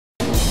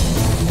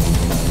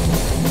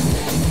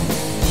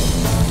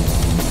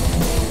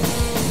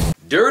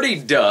Dirty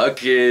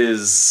Duck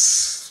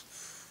is...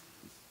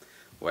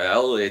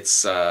 well,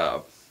 it's,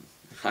 I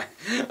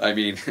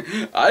mean,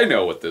 I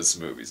know what this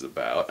movie's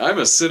about. I'm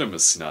a cinema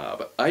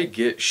snob. I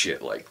get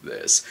shit like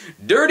this.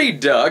 Dirty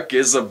Duck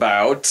is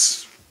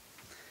about...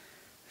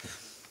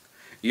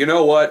 you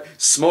know what?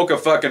 Smoke a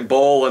fucking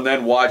bowl and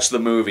then watch the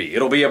movie.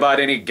 It'll be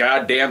about any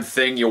goddamn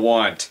thing you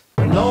want.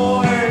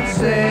 Lord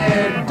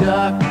said,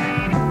 duck,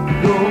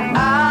 go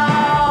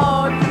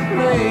out to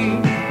play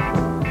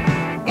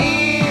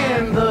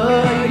in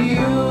the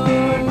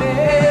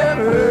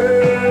universe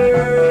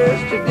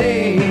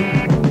today.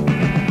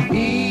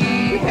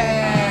 He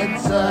had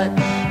such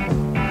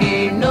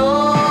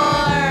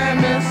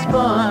enormous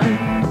fun.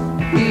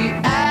 He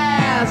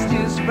asked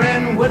his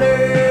friend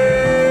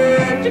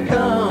Willard to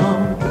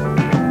come.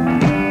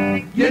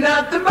 You're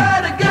nothing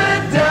but a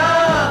good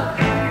duck.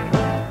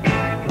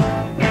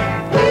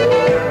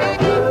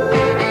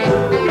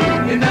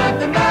 You're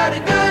nothing but a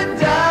good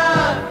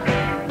duck.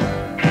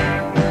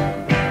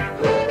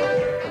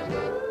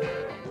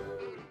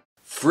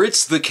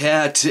 Fritz the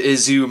Cat,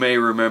 as you may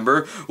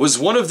remember, was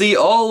one of the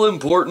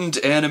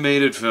all-important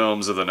animated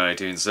films of the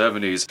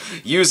 1970s,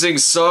 using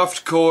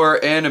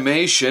softcore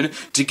animation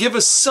to give a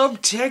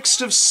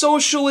subtext of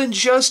social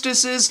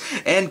injustices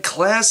and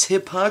class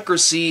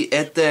hypocrisy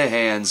at the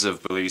hands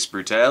of police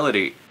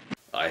brutality.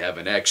 I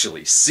haven't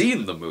actually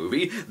seen the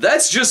movie,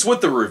 that's just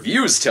what the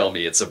reviews tell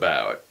me it's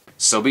about.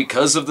 So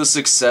because of the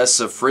success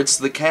of Fritz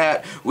the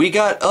Cat, we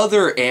got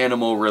other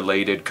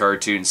animal-related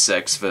cartoon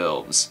sex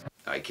films.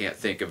 I can't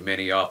think of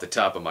many off the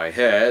top of my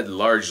head,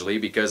 largely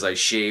because I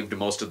shaved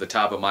most of the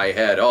top of my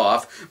head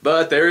off,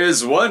 but there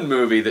is one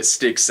movie that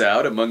sticks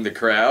out among the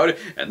crowd,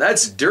 and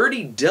that's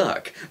Dirty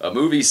Duck, a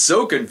movie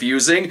so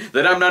confusing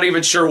that I'm not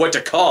even sure what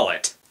to call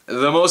it.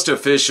 The most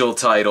official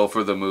title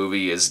for the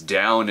movie is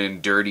Down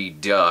and Dirty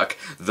Duck,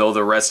 though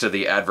the rest of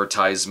the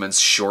advertisements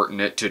shorten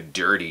it to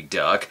Dirty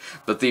Duck,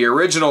 but the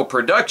original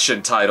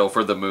production title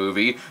for the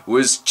movie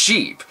was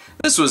Cheap.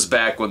 This was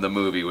back when the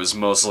movie was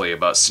mostly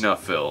about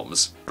snuff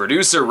films.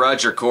 Producer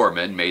Roger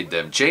Corman made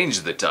them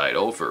change the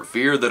title for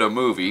fear that a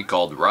movie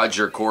called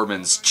Roger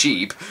Corman's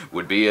Cheap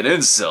would be an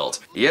insult.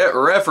 Yet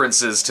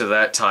references to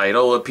that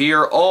title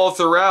appear all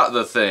throughout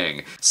the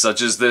thing,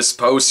 such as this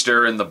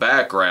poster in the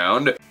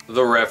background,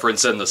 the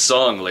reference in the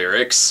song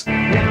lyrics, This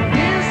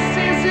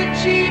is a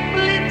cheap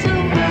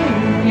little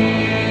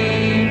movie,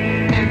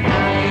 and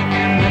I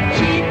am a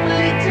cheap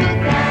little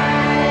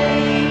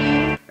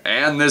guy.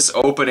 and this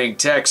opening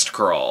text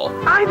crawl.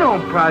 I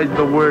don't prize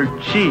the word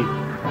cheap.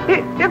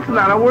 It's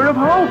not a word of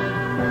hope.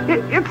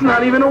 It's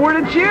not even a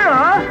word of cheer,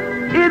 huh?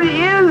 It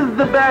is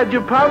the badge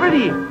of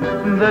poverty,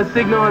 the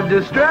signal of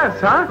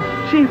distress, huh?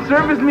 Cheap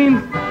service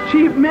means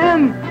cheap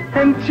men,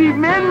 and cheap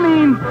men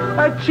mean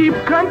a cheap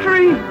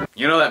country.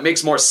 You know, that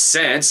makes more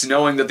sense,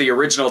 knowing that the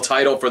original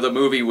title for the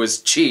movie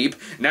was Cheap.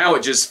 Now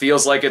it just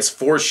feels like it's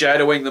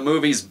foreshadowing the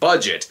movie's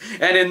budget.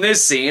 And in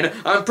this scene,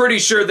 I'm pretty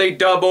sure they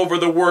dub over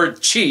the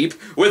word cheap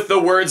with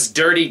the words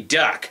Dirty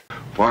Duck.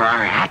 For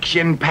our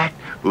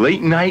action-packed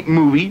late-night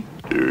movie,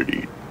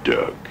 Dirty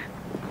Duck.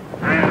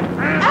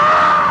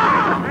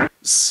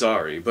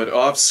 Sorry, but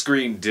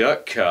off-screen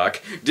duck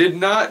cock did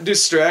not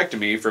distract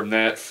me from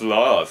that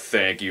flaw,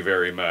 thank you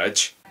very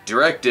much.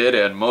 Directed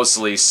and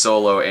mostly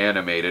solo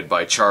animated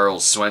by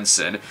Charles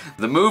Swenson,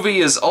 the movie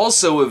is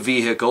also a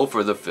vehicle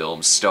for the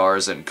film's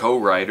stars and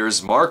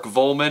co-writers Mark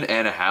Volman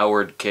and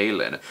Howard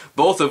Kalin,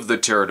 both of the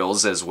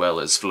Turtles as well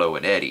as Flo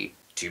and Eddie.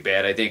 Too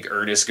bad I think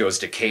Ernest Goes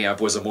to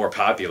Camp was a more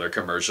popular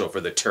commercial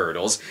for the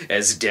Turtles,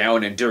 as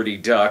Down and Dirty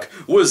Duck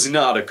was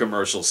not a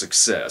commercial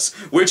success,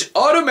 which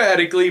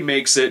automatically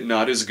makes it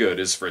not as good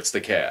as Fritz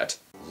the Cat.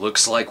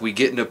 Looks like we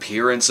get an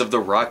appearance of the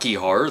Rocky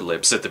Horror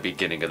Lips at the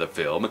beginning of the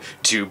film.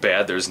 Too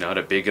bad there's not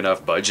a big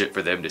enough budget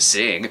for them to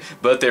sing,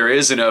 but there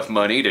is enough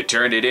money to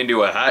turn it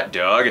into a hot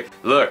dog.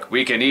 Look,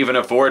 we can even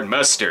afford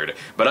mustard,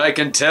 but I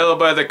can tell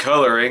by the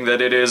coloring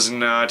that it is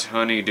not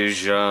Honey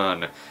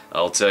Dijon.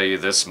 I'll tell you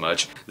this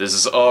much, this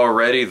is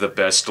already the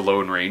best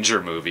Lone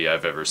Ranger movie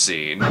I've ever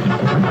seen.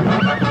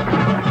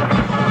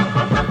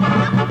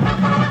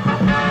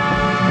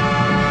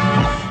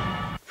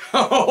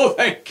 Oh,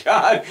 thank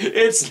God,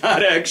 it's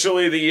not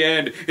actually the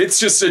end. It's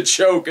just a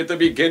joke at the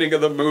beginning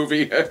of the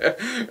movie.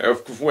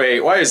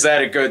 Wait, why is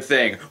that a good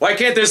thing? Why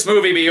can't this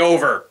movie be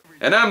over?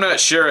 And I'm not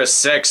sure a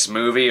sex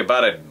movie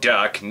about a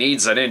duck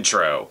needs an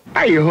intro.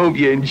 I hope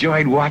you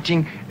enjoyed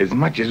watching as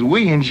much as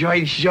we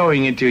enjoyed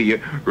showing it to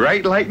you.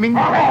 Right, Lightning?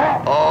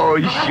 Oh,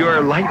 sure,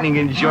 Lightning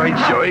enjoyed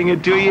showing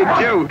it to you,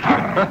 too.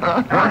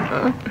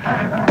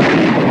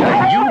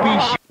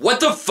 What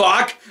the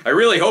fuck? I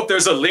really hope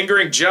there's a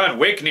lingering John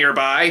Wick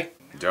nearby.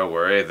 Don't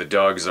worry, the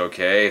dog's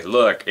okay.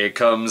 Look, it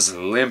comes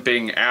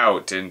limping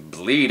out and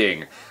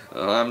bleeding.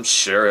 I'm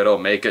sure it'll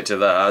make it to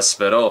the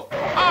hospital.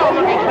 Oh,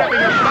 look, he's ripping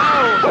the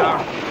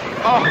bones.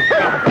 Oh,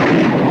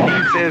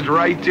 he says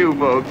right too,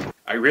 folks.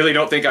 I really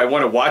don't think I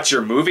want to watch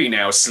your movie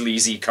now,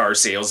 sleazy car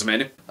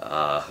salesman.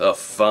 A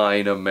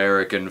fine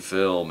American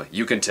film.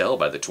 You can tell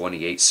by the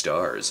 28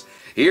 stars.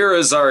 Here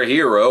is our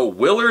hero,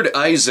 Willard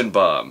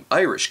Eisenbaum,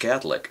 Irish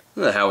Catholic.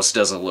 The house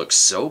doesn't look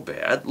so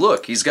bad.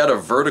 Look, he's got a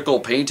vertical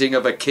painting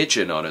of a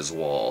kitchen on his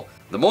wall.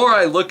 The more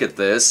I look at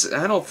this,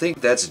 I don't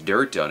think that's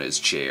dirt on his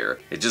chair.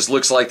 It just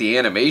looks like the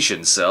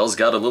animation cells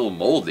got a little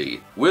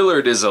moldy.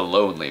 Willard is a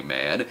lonely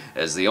man,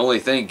 as the only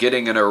thing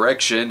getting an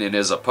erection in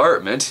his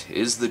apartment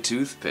is the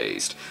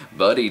toothpaste.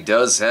 But he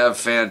does have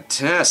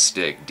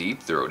fantastic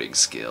deep-throating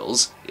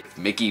skills. If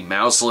Mickey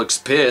Mouse looks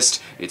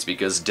pissed, it's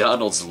because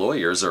Donald's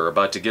lawyers are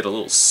about to get a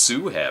little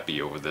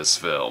sue-happy over this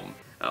film.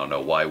 I don't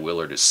know why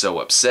Willard is so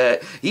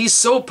upset. He's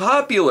so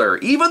popular,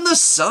 even the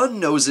sun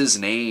knows his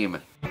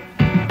name.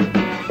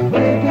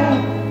 Wake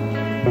up,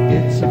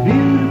 it's a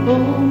beautiful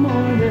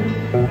morning.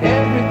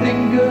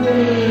 Everything good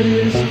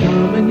is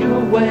coming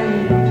your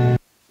way.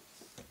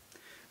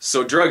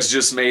 So drugs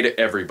just made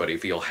everybody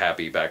feel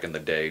happy back in the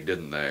day,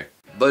 didn't they?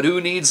 But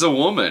who needs a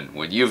woman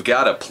when you've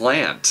got a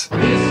plant?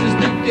 This is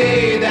the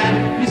day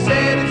that you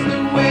said it's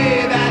the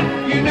way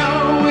that you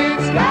know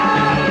it's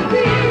gotta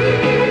be.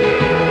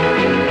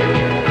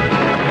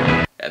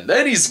 And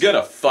then he's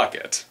gonna fuck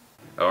it.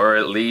 Or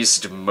at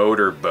least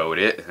motorboat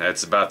it.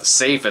 That's about the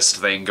safest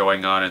thing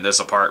going on in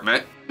this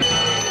apartment.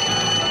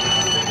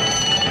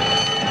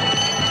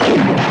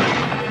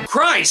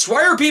 Christ,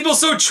 why are people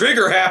so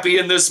trigger happy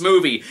in this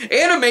movie?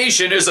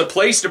 Animation is a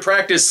place to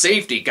practice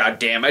safety,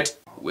 goddammit.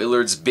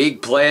 Willard's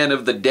big plan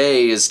of the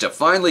day is to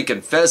finally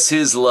confess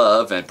his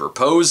love and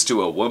propose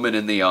to a woman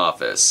in the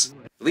office.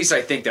 At least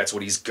I think that's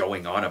what he's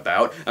going on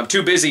about. I'm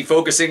too busy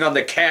focusing on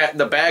the cat in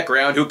the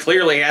background who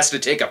clearly has to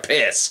take a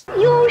piss.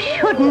 You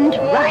shouldn't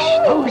rush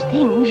those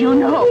things, you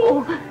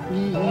know.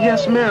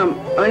 Yes, ma'am,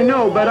 I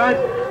know, but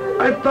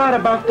I've thought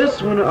about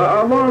this one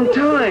a long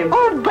time.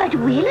 Oh, but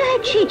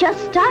Willard, she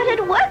just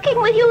started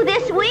working with you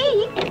this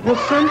week. Well,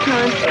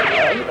 sometimes...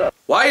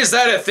 Why is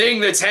that a thing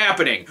that's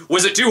happening?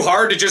 Was it too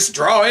hard to just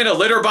draw in a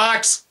litter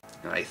box?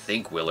 I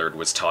think Willard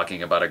was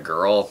talking about a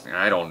girl.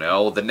 I don't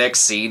know. The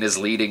next scene is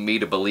leading me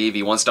to believe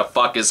he wants to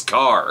fuck his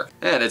car.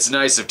 And it's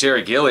nice of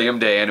Terry Gilliam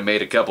to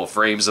animate a couple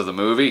frames of the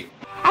movie.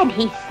 And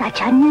he's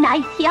such a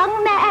nice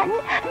young man.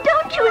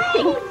 Don't you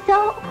think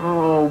so?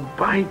 Oh,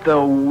 bite the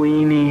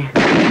weenie.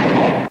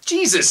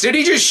 Jesus, did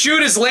he just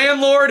shoot his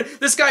landlord?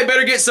 This guy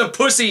better get some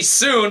pussy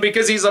soon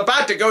because he's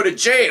about to go to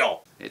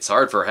jail. It's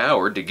hard for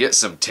Howard to get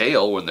some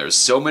tail when there's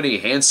so many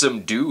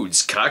handsome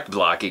dudes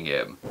cock-blocking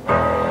him.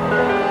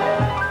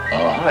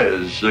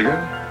 Hi, sugar.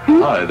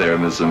 Hi there,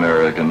 Miss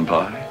American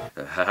Pie.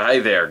 Hi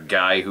there,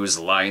 guy whose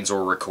lines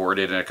were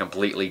recorded in a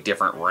completely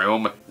different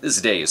room. This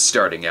day is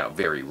starting out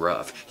very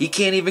rough. He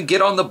can't even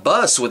get on the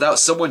bus without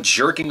someone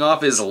jerking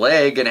off his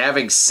leg and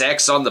having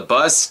sex on the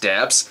bus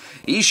steps.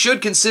 He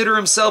should consider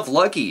himself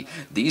lucky.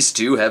 These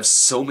two have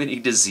so many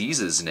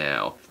diseases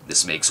now.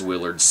 This makes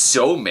Willard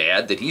so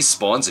mad that he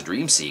spawns a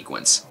dream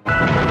sequence.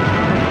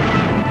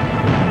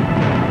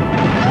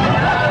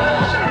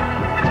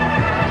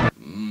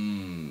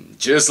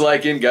 Just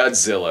like in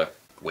Godzilla.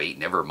 Wait,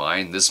 never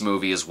mind. This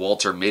movie is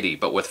Walter Mitty,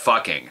 but with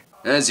fucking.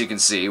 As you can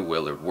see,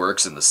 Willard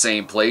works in the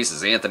same place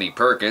as Anthony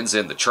Perkins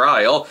in The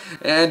Trial,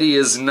 and he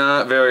is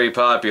not very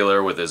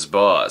popular with his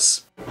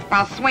boss.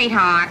 Well,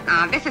 sweetheart,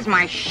 this is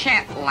my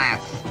shit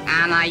list.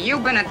 And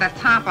you've been at the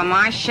top of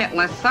my shit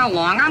list so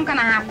long, I'm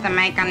gonna have to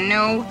make a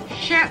new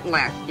shit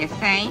list, you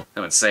see? I've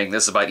been saying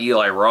this about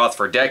Eli Roth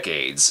for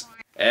decades.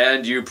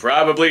 And you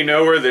probably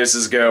know where this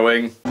is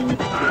going.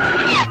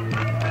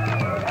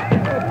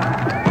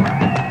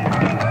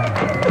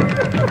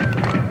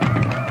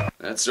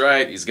 That's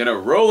right, he's gonna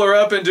roll her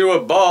up into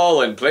a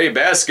ball and play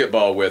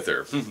basketball with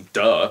her.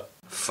 Duh.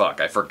 Fuck,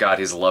 I forgot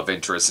his love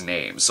interest's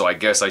name, so I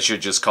guess I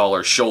should just call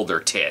her Shoulder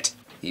Tit.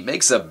 He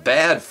makes a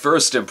bad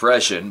first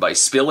impression by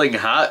spilling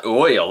hot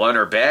oil on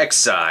her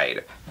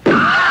backside.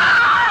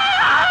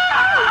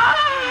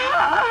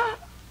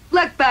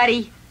 Look,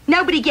 buddy,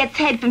 nobody gets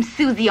head from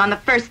Susie on the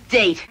first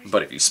date.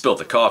 But if you spill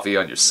the coffee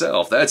on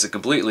yourself, that's a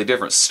completely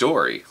different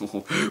story.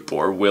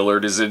 Poor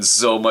Willard is in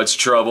so much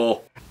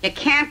trouble. You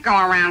can't go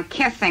around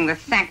kissing the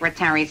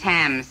secretary's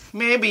hems.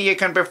 Maybe you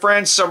can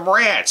befriend some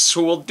rats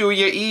who will do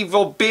your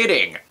evil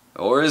bidding.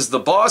 Or is the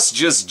boss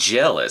just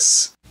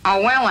jealous?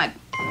 Oh, Willard.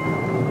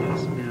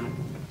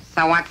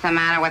 So what's the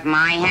matter with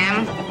my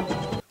hem?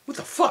 What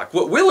the fuck?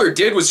 What Willard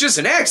did was just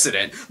an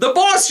accident. The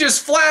boss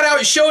just flat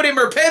out showed him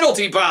her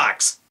penalty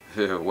box.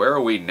 Where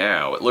are we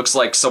now? It looks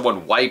like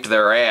someone wiped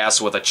their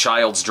ass with a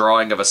child's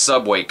drawing of a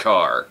subway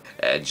car.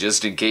 And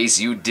just in case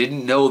you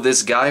didn't know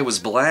this guy was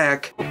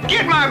black.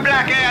 Get my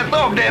black ass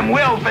off them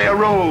welfare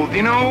rolls,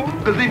 you know?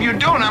 Because if you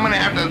don't, I'm going to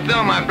have to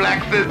sell my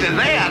black sister's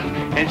ass.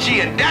 And she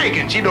a dyke,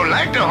 and she don't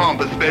like to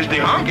hump, especially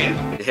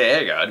honkies.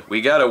 Hang on,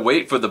 we gotta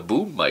wait for the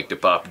boom mic to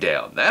pop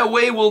down. That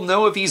way we'll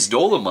know if he's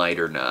Dolomite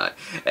or not.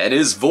 And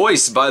his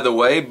voice, by the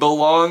way,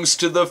 belongs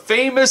to the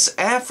famous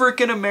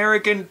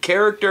African-American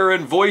character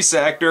and voice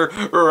actor,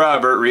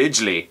 Robert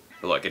Ridgely.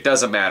 Look, it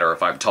doesn't matter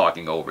if I'm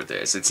talking over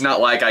this. It's not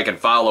like I can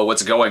follow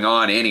what's going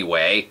on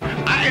anyway.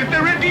 I am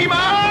the Redeemer!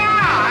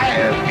 I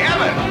am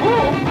heaven!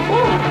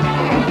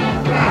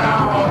 Ooh, ooh.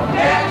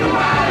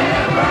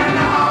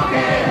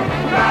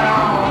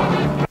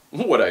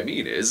 I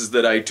mean is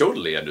that I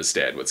totally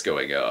understand what's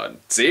going on.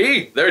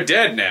 See? They're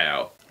dead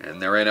now.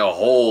 And they're in a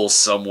hole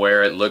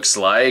somewhere, it looks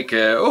like.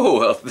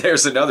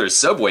 There's another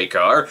subway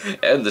car,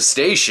 and the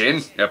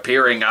station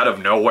appearing out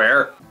of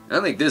nowhere.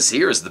 I think this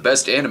here is the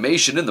best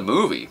animation in the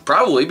movie,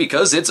 probably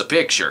because it's a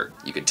picture.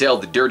 You can tell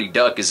the Dirty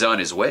Duck is on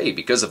his way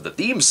because of the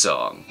theme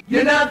song.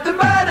 You're nothing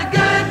but a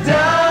good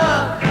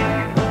duck.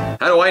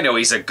 How do I know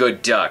he's a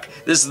good duck?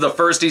 This is the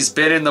first he's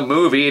been in the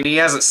movie and he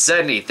hasn't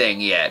said anything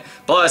yet.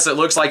 Plus, it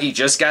looks like he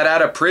just got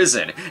out of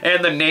prison.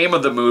 And the name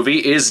of the movie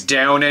is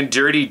Down and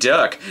Dirty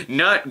Duck,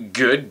 not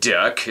Good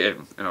Duck.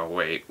 Oh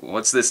wait,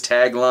 what's this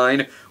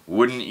tagline?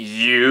 Wouldn't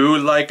you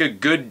like a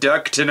good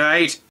duck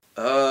tonight?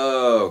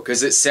 Oh,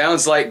 'cause it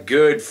sounds like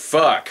good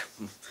fuck.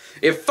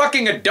 If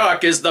fucking a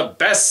duck is the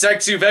best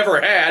sex you've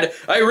ever had,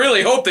 I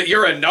really hope that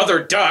you're another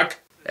duck.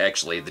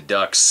 Actually, the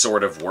duck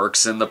sort of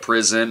works in the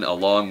prison,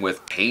 along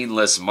with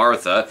Painless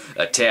Martha,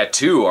 a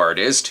tattoo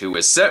artist who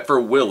is set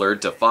for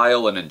Willard to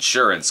file an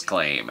insurance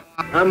claim.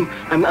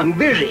 I'm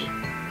busy.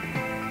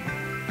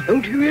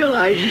 Don't you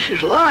realize this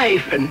is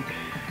life and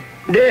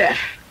death?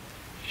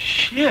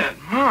 Shit,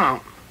 Mom.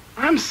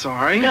 I'm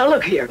sorry. Now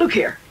look here.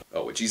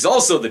 Oh, and she's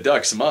also the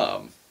duck's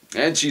mom.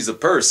 And she's a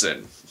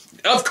person.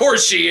 Of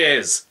course she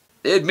is!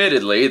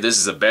 Admittedly, this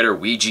is a better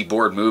Ouija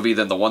board movie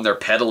than the one they're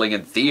peddling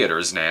in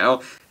theaters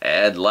now.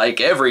 And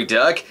like every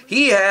duck,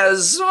 he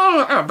has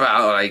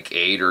about like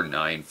 8 or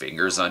 9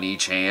 fingers on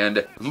each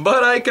hand.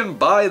 But I can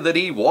buy that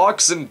he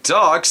walks and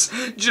talks,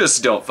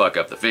 just don't fuck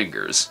up the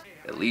fingers.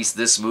 At least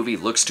this movie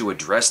looks to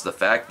address the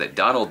fact that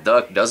Donald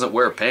Duck doesn't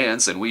wear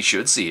pants and we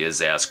should see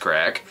his ass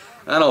crack.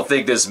 I don't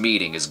think this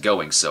meeting is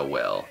going so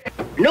well.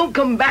 Don't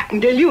come back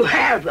until you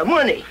have the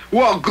money.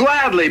 Well,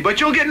 gladly,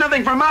 but you'll get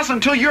nothing from us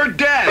until you're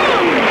dead.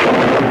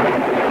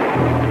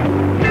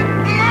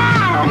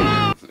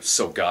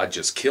 So God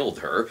just killed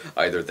her.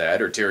 Either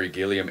that or Terry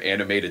Gilliam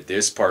animated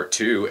this part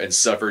 2 and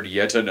suffered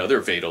yet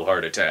another fatal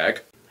heart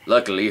attack.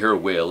 Luckily, her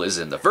will is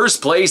in the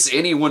first place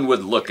anyone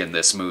would look in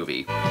this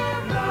movie.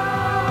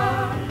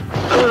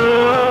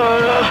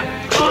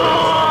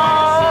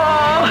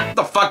 What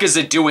the fuck is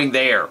it doing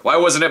there? Why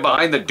wasn't it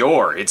behind the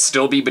door? It'd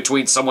still be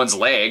between someone's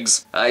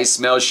legs. I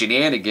smell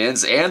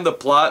shenanigans and the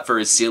plot for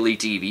a silly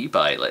TV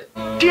pilot.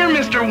 Dear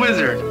Mr.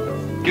 Wizard,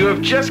 you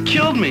have just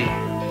killed me.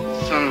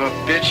 Son of a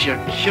bitch, you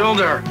killed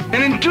her.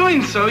 And in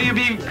doing so, you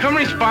become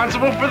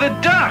responsible for the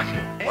duck.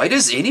 Why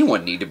does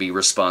anyone need to be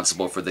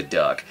responsible for the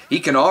duck? He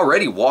can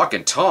already walk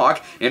and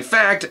talk. In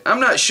fact, I'm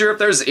not sure if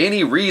there's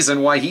any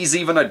reason why he's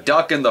even a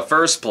duck in the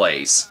first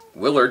place.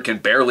 Willard can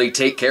barely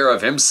take care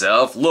of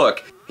himself.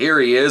 Look,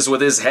 here he is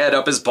with his head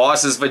up his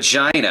boss's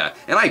vagina.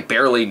 And I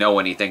barely know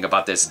anything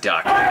about this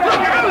duck. Look,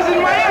 I was in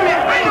Miami.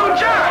 I know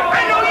John.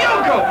 I know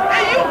Yoko.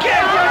 Hey, you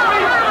can't trust me.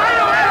 I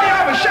know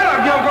Abby. Shut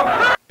up,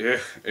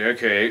 Yoko.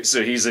 Okay,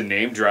 so he's a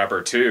name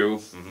dropper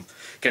too.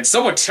 Can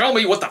someone tell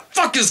me what the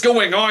fuck is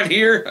going on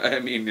here? I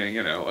mean,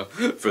 you know,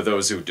 for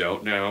those who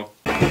don't know.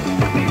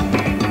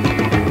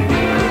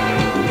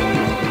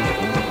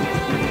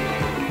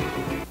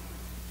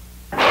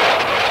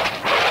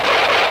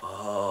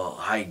 Oh,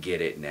 I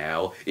get it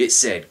now. It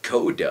said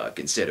Koduck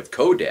instead of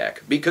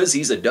Kodak, because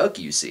he's a duck,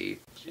 you see.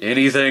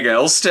 Anything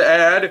else to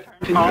add?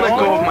 Can you let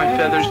go of my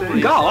feathers,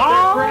 please?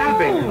 They're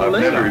grabbing. I've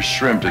never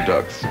shrimped a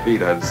duck's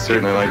feet. I'd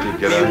certainly like to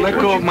get out Let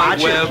of go here. of my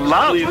web,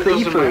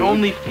 please. Those are my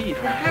only feet.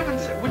 For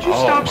heaven's sake, would you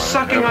stop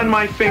sucking on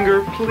my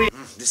finger, please?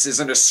 This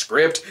isn't a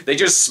script. They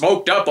just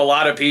smoked up a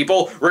lot of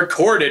people,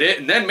 recorded it,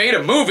 and then made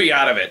a movie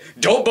out of it.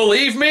 Don't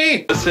believe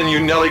me? Listen, you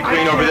Nelly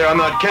Queen over there, I'm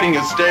not kidding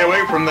you. Stay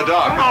away from the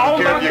dock. I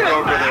don't care if you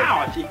go for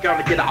the... She's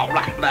gonna get all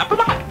right up.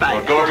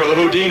 Well, go for the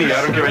Houdini.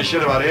 I don't give a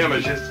shit about him.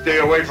 It's just stay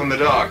away from the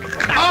dock.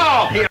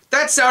 Oh!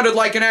 That sounded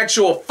like an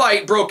actual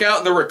fight broke out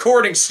in the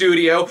recording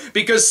studio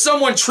because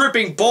someone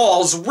tripping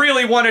balls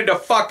really wanted to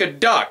fuck a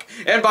duck.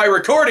 And by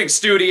recording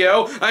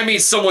studio, I mean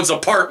someone's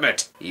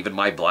apartment. Even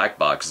my black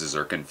boxes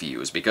are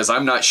confused because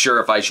I'm not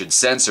sure if I should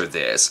censor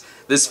this.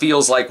 This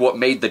feels like what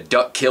made the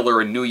duck killer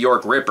and New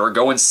York Ripper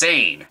go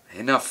insane.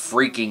 Enough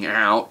freaking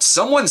out.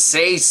 Someone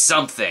say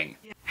something.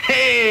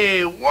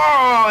 Hey,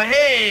 whoa,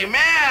 hey,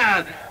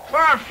 man.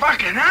 We're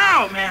fucking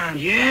out, man.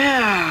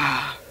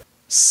 Yeah.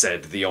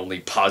 Said the only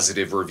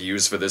positive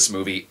reviews for this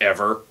movie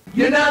ever.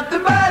 You're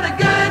nothing but a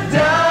good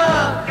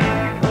duck.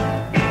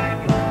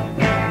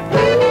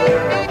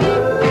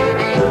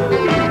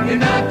 You're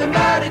nothing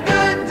but a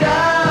good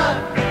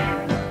duck.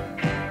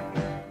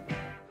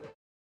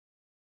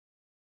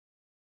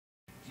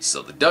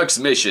 So the duck's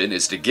mission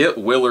is to get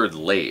Willard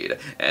laid,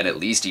 and at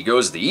least he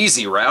goes the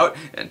easy route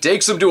and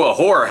takes him to a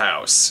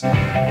whorehouse. It's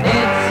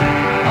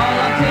all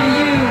up to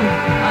you,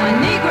 a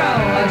Negro,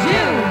 a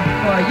Jew,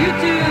 or you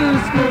two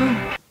screw.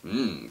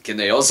 Can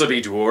they also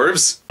be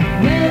dwarves?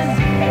 Liz,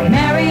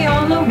 Mary,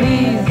 or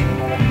Louise.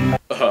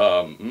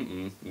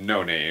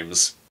 No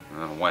names.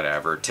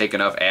 Whatever. Take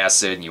enough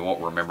acid and you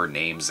won't remember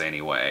names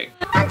anyway.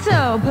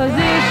 So,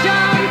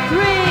 position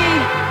 3,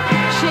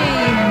 she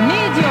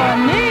needs your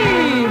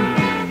knee.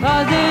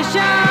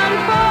 Position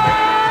 4,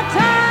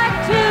 tied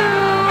to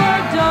a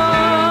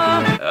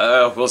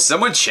door. Will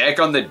someone check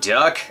on the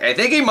duck? I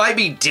think he might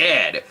be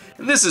dead.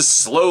 This is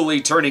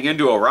slowly turning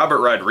into a Robert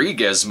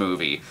Rodriguez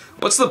movie.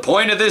 What's the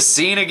point of this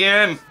scene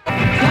again?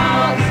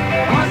 Dogs,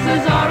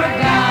 horses, or a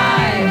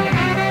guy.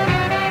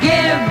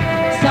 Give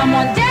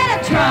someone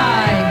dead a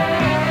try.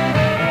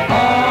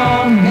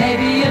 Or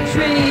maybe a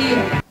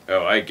tree.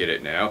 Oh, I get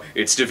it now.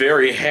 It's to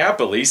very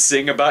happily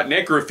sing about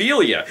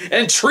necrophilia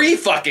and tree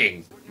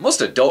fucking.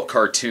 Most adult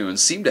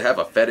cartoons seem to have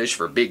a fetish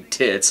for big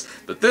tits,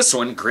 but this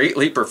one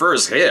greatly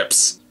prefers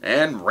hips.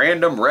 And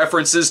random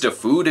references to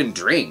food and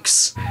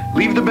drinks.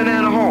 Leave the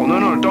banana whole.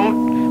 No,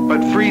 don't.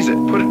 But freeze it.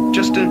 Put it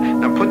just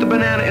in. Now put the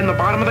banana in the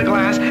bottom of the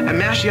glass and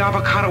mash the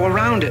avocado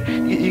around it.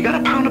 You got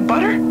a pound of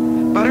butter?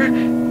 Butter?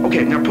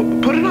 Okay, now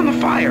put it on the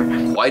fire.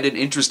 Quite an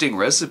interesting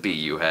recipe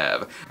you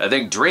have. I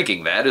think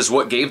drinking that is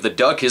what gave the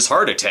duck his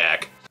heart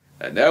attack.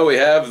 And now we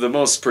have the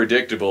most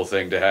predictable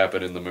thing to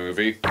happen in the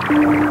movie.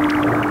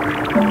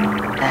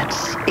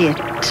 That's it.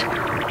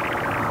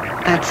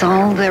 That's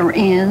all there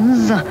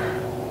is.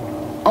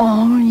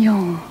 All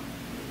you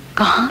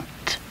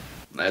got?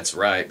 That's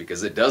right,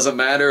 because it doesn't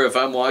matter if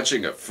I'm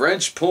watching a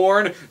French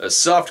porn, a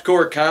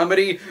softcore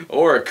comedy,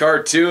 or a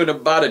cartoon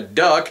about a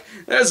duck,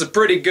 there's a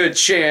pretty good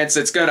chance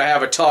it's gonna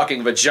have a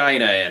talking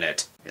vagina in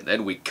it. And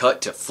then we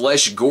cut to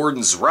Flesh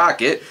Gordon's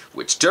rocket,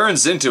 which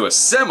turns into a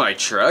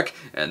semi-truck,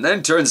 and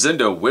then turns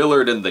into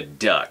Willard and the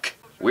duck.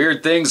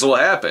 Weird things will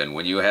happen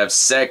when you have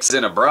sex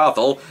in a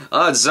brothel.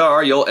 Odds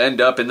are you'll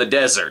end up in the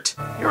desert.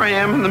 Here I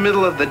am in the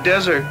middle of the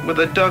desert with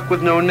a duck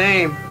with no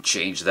name.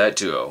 Change that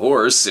to a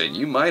horse and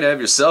you might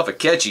have yourself a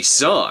catchy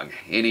song.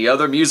 Any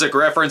other music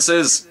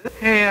references?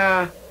 Hey,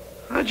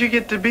 how'd you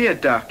get to be a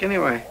duck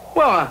anyway?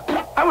 Well,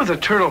 I was a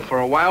turtle for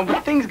a while,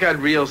 but things got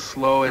real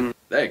slow and...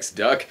 Thanks,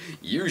 Duck.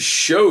 You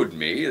showed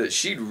me that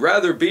she'd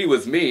rather be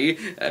with me,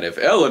 and if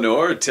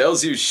Eleanor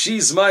tells you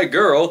she's my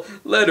girl,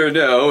 let her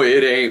know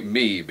it ain't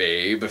me,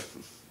 babe.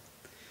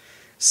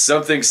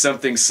 Something,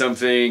 something,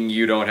 something,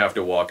 you don't have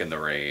to walk in the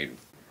rain.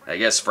 I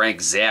guess Frank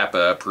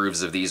Zappa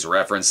approves of these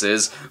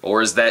references,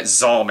 or is that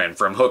Zalman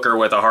from Hooker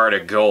with a Heart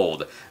of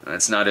Gold?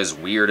 That's not as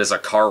weird as a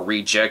car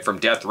reject from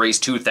Death Race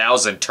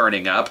 2000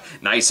 turning up.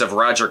 Nice of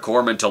Roger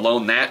Corman to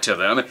loan that to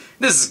them.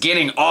 This is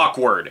getting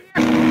awkward.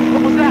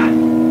 What was that?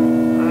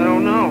 I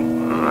don't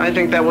know. I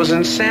think that was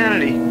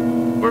insanity.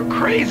 We're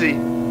crazy.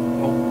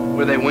 Well,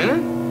 were they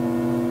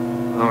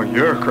winning? Oh,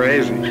 you're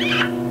crazy.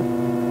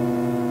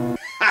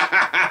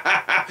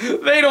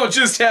 They don't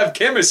just have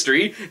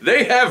chemistry,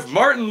 they have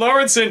Martin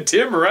Lawrence and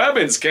Tim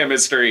Robbins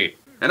chemistry.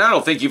 And I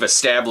don't think you've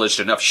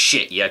established enough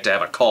shit yet to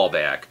have a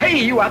callback.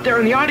 Hey, you out there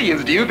in the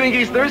audience, do you think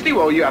he's thirsty?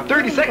 Well, you have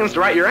 30 seconds to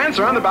write your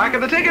answer on the back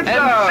of the ticket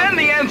stub. And send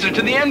the answer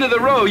to the end of the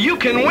row. You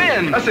can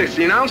win a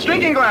 16-ounce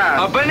drinking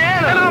glass, a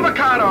banana, an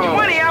avocado,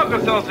 20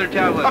 Alka-Seltzer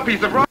tablets, a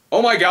piece of rock.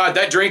 Oh my god,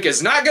 that drink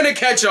is not gonna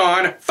catch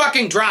on.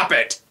 Fucking drop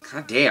it.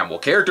 God damn, will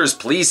characters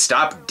please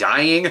stop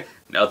dying?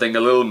 Nothing a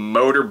little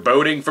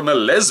motorboating from a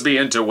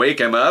lesbian to wake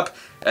him up.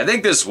 I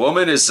think this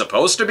woman is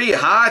supposed to be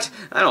hot.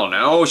 I don't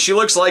know, she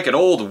looks like an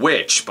old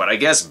witch, but I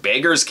guess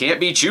beggars can't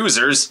be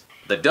choosers.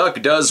 The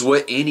duck does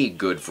what any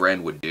good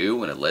friend would do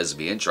when a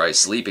lesbian tries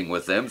sleeping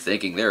with them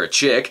thinking they're a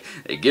chick.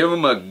 They give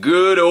them a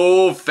good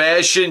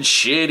old-fashioned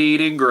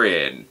shit-eating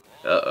grin.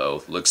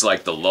 Uh-oh, looks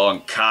like the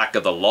long cock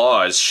of the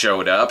law has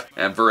showed up.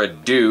 And for a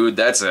dude,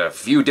 that's a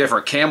few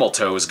different camel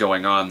toes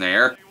going on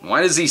there.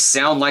 Why does he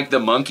sound like the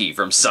monkey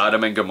from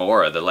Sodom and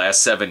Gomorrah the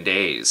last 7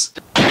 days?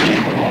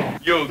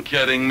 You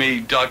kidding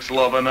me, ducks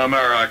loving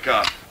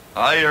America?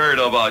 I heard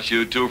about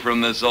you two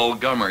from this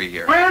old gummery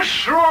here.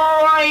 That's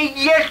right,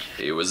 yes.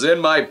 He was in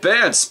my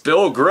pants,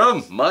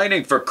 Pilgrim,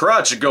 mining for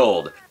crotch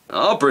gold.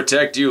 I'll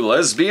protect you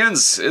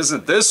lesbians.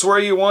 Isn't this where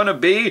you want to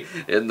be?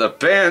 In the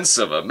pants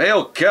of a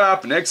male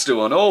cop next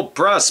to an old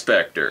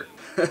prospector.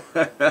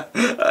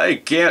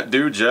 I can't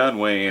do John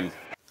Wayne.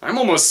 I'm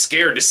almost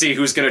scared to see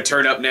who's gonna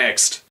turn up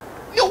next.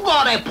 You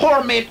got a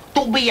permit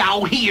to be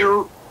out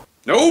here?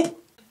 Nope.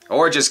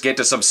 Or just get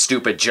to some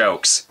stupid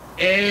jokes.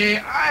 Hey,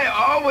 I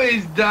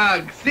always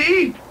duck,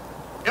 see?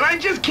 And I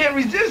just can't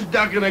resist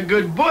ducking a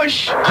good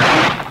bush.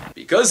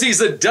 Because he's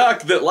a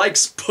duck that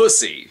likes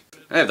pussy.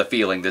 I have the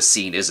feeling this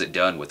scene isn't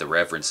done with the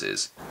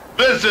references.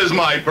 This is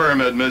my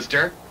permit,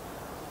 mister.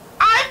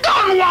 I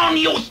don't want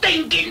you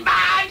stinking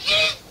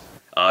badges!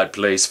 Odd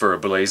place for a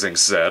Blazing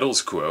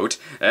Saddles quote.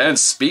 And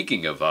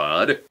speaking of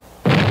odd...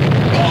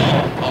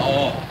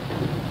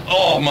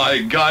 Oh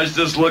my gosh,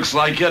 this looks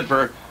like it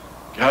for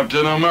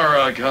Captain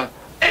America.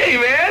 Hey,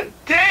 man,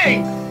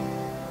 thanks.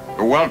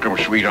 You're welcome,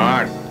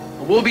 sweetheart.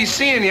 We'll be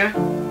seeing you.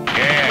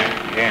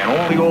 Yeah,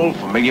 only old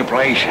familiar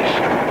places.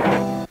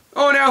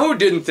 Oh, now who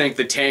didn't think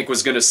the tank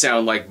was gonna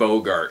sound like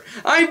Bogart?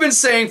 I've been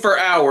saying for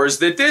hours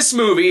that this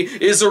movie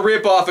is a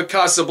rip-off of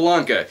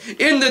Casablanca,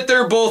 in that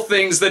they're both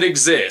things that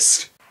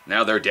exist.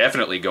 Now they're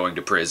definitely going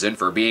to prison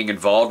for being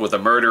involved with the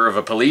murder of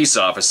a police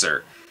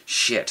officer.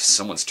 Shit,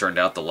 someone's turned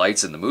out the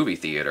lights in the movie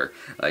theater.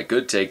 I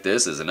could take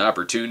this as an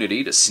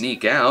opportunity to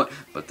sneak out,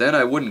 but then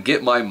I wouldn't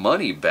get my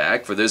money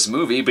back for this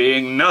movie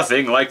being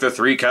nothing like The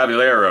Three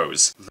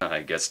Caballeros.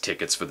 I guess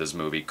tickets for this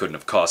movie couldn't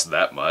have cost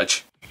that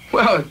much.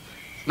 Well,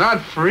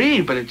 Not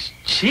free, but it's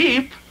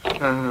cheap.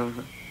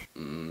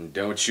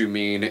 Don't you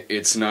mean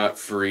it's not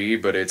free,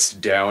 but it's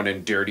down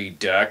and dirty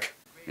duck?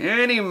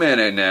 Any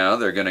minute now,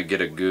 they're gonna get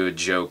a good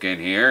joke in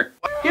here.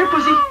 Here,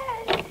 pussy.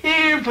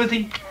 Here,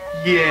 pussy.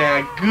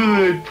 Yeah,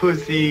 good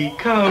pussy.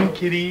 Come,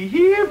 kitty.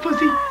 Here,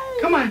 pussy.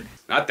 Come on.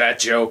 Not that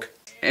joke.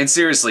 And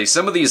seriously,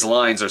 some of these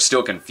lines are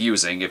still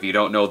confusing if you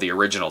don't know the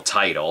original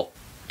title.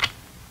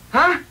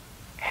 Huh?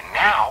 And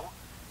now,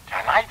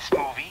 tonight's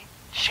movie,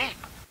 Cheap.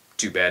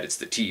 Too bad it's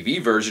the TV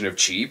version of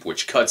Cheap,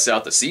 which cuts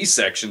out the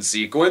C-section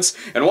sequence.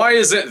 And why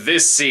isn't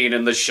this scene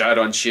in the shot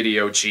on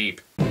Shitty-O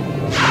Cheap?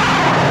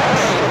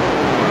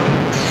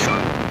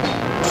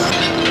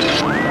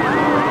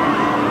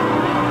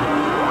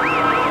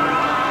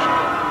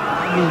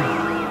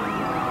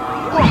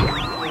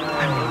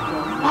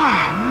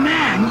 Wow,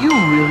 man, you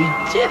really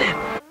did it.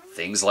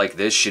 Things like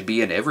this should be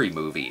in every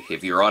movie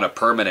if you're on a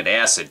permanent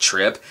acid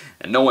trip,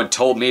 and no one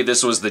told me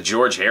this was the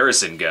George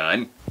Harrison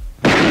gun.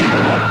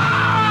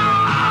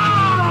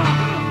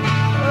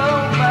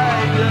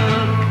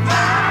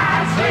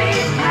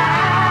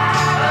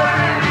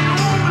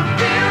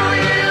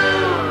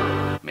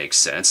 Makes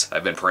sense.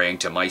 I've been praying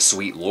to my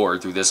sweet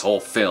lord through this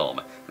whole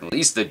film. At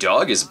least the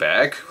dog is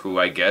back, who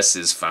I guess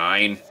is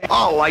fine.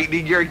 Oh,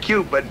 Lightning, you're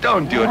cute, but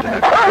don't do it to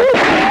the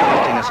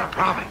costing us a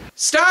profit.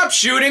 Stop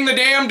shooting the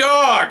damn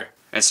dog!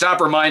 And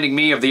stop reminding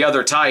me of the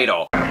other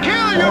title.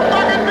 Kill you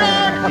fucking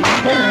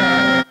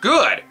dog!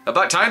 Good!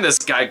 About time this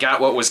guy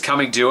got what was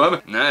coming to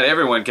him. Not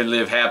everyone can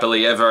live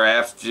happily ever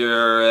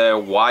after.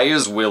 Why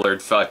is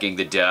Willard fucking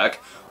the duck?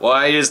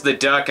 Why is the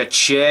duck a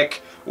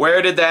chick?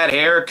 Where did that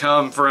hair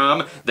come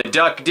from? The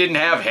duck didn't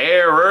have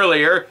hair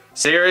earlier.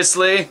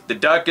 Seriously? The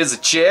duck is a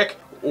chick?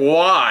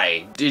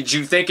 Why? Did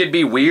you think it'd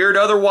be weird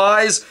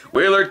otherwise?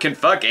 Willard can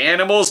fuck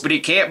animals, but he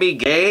can't be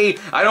gay?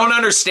 I don't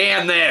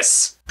understand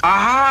this.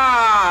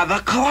 Ah, the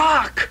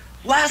clock.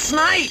 Last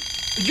night.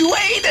 You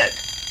ate it.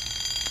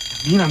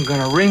 You mean I'm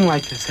gonna ring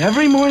like this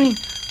every morning?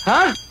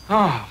 Huh?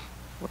 Oh,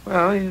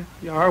 well,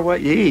 you are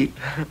what you eat.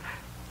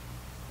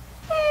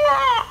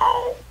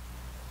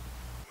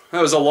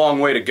 That was a long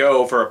way to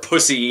go for a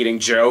pussy-eating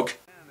joke.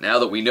 Now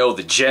that we know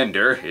the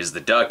gender, is the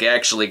duck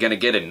actually gonna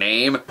get a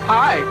name?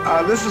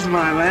 Hi, this is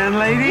my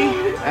landlady.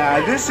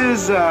 This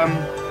is,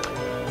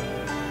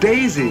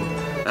 Daisy.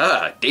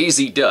 Ah,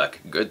 Daisy Duck.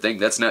 Good thing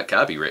that's not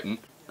copywritten.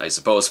 I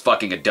suppose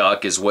fucking a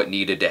duck is what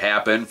needed to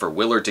happen for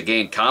Willard to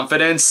gain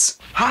confidence?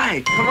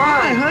 Hi, come on.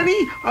 Hi,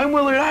 honey. I'm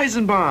Willard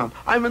Eisenbaum.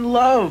 I'm in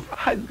love.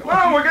 Come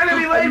on, we're gonna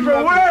be late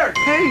for work.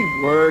 Hey,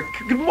 work.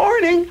 Good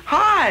morning.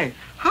 Hi.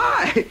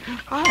 Hi.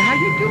 Hi, how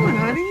you doing,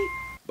 honey?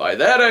 By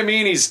that I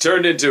mean he's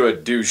turned into a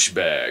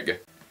douchebag.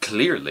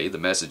 Clearly, the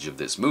message of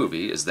this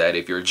movie is that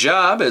if your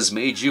job has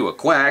made you a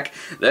quack,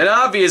 then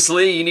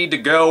obviously you need to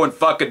go and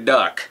fuck a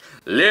duck.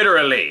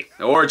 Literally.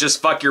 Or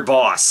just fuck your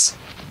boss.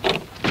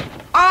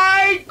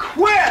 I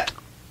quit!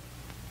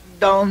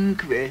 Don't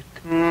quit.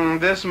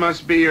 This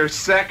must be your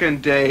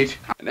second date.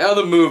 Now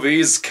the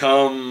movies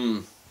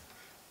come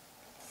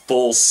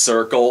full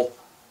circle.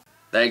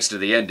 Thanks to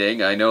the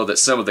ending, I know that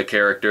some of the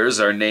characters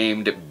are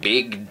named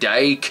Big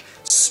Dyke,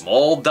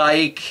 Small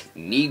Dyke,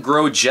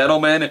 Negro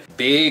Gentleman,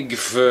 Big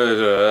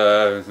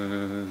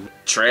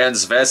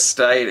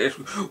Transvestite.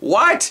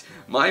 What?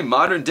 My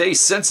modern day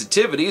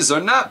sensitivities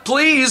are not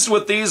pleased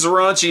with these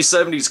raunchy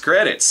 70s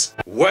credits.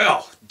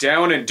 Well,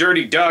 Down and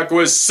Dirty Duck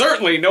was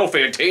certainly no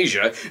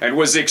Fantasia and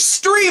was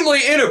extremely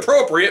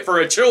inappropriate for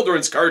a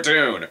children's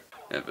cartoon.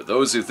 And for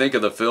those who think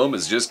of the film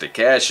as just a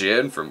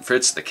cash-in from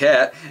Fritz the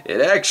Cat,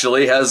 it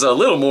actually has a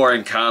little more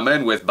in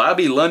common with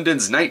Bobby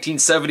London's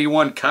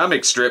 1971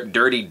 comic strip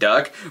Dirty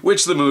Duck,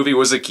 which the movie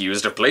was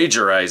accused of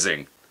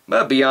plagiarizing.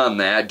 But beyond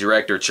that,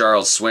 director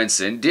Charles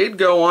Swenson did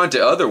go on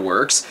to other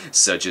works,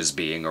 such as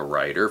being a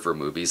writer for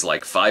movies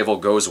like Fievel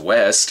Goes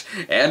West,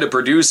 and a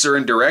producer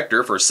and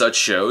director for such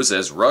shows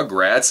as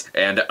Rugrats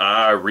and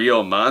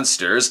Real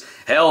Monsters.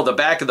 Hell, the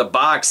back of the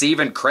box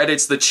even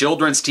credits the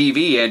children's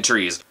TV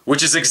entries,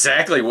 which is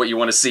exactly what you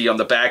want to see on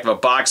the back of a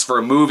box for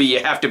a movie you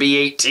have to be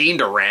 18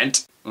 to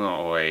rent.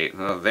 Oh wait,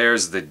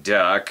 there's the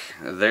duck,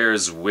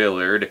 there's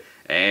Willard,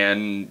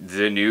 and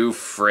the new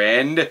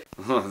friend?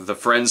 The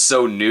friend's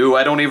so new,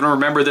 I don't even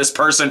remember this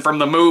person from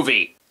the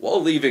movie.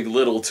 While leaving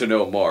little to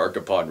no mark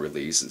upon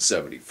release in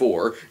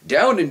 '74,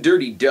 Down and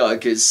Dirty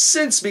Duck has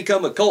since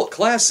become a cult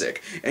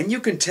classic, and you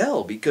can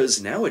tell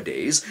because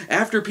nowadays,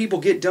 after people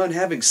get done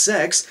having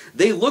sex,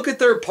 they look at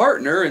their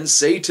partner and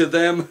say to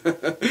them,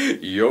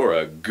 "You're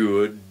a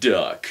good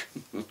duck."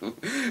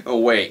 Oh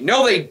wait,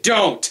 no they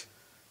don't!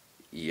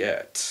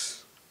 Yet.